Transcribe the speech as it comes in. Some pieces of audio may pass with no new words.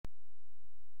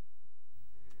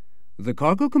The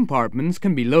cargo compartments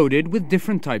can be loaded with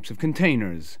different types of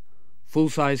containers: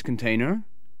 full-size container,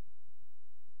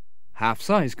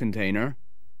 half-size container,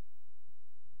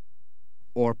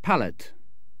 or pallet.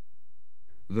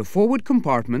 The forward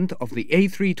compartment of the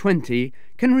A320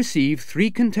 can receive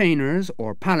 3 containers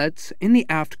or pallets in the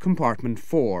aft compartment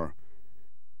 4.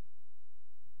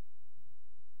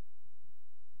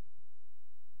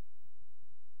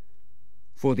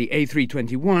 For the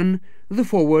A321, the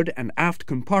forward and aft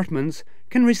compartments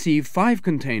can receive 5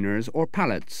 containers or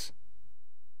pallets.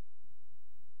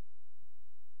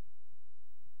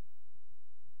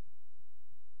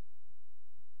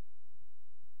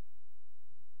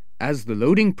 As the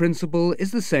loading principle is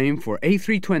the same for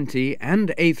A320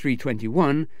 and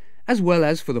A321, as well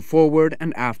as for the forward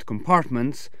and aft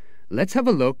compartments, let's have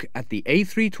a look at the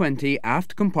A320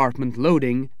 aft compartment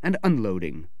loading and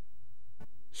unloading.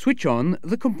 Switch on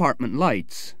the compartment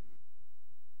lights.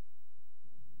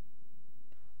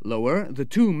 Lower the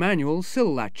 2 manual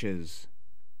sill latches.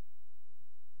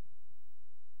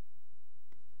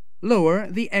 Lower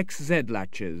the XZ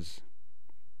latches.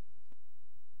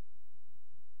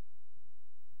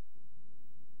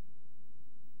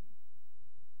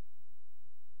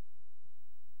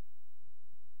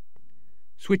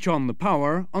 Switch on the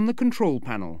power on the control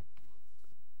panel.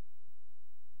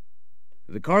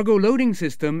 The cargo loading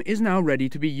system is now ready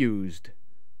to be used.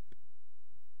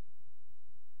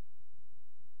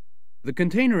 The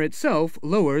container itself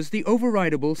lowers the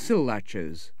overridable sill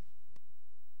latches.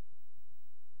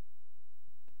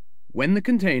 When the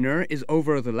container is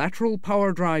over the lateral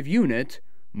power drive unit,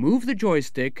 move the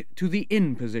joystick to the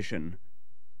in position.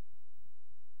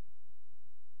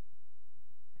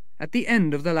 At the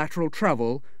end of the lateral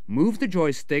travel, move the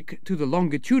joystick to the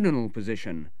longitudinal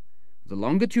position. The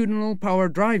longitudinal power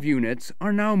drive units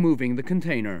are now moving the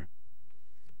container.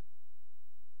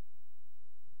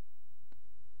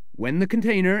 When the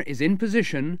container is in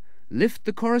position, lift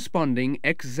the corresponding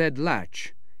XZ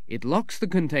latch. It locks the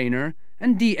container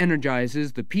and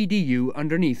de-energizes the PDU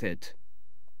underneath it.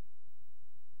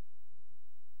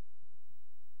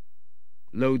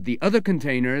 Load the other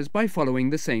containers by following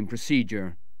the same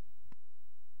procedure.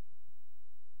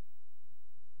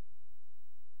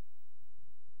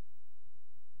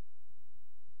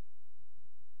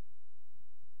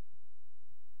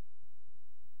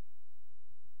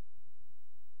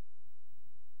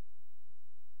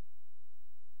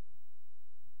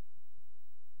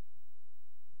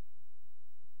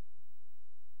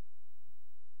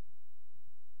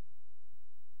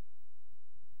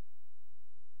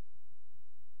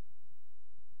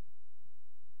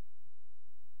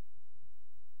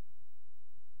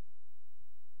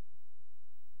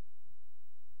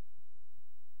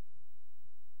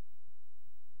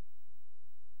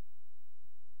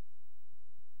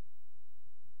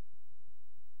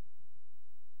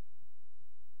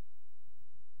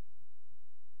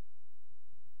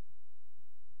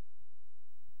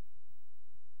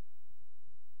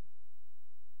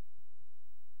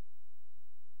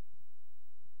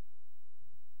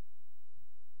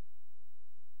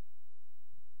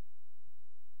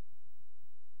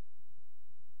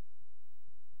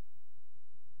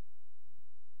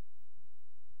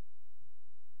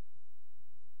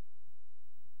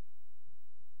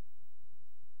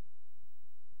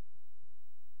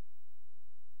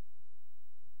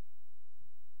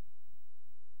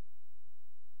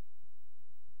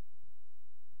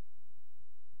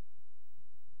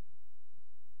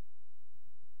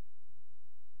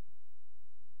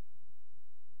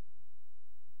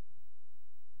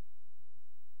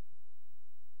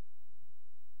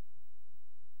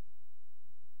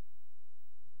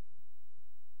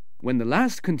 When the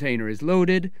last container is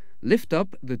loaded, lift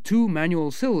up the 2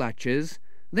 manual sill latches,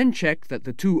 then check that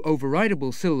the 2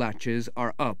 overridable sill latches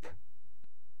are up.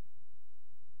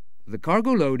 The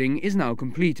cargo loading is now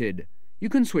completed. You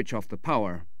can switch off the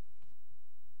power.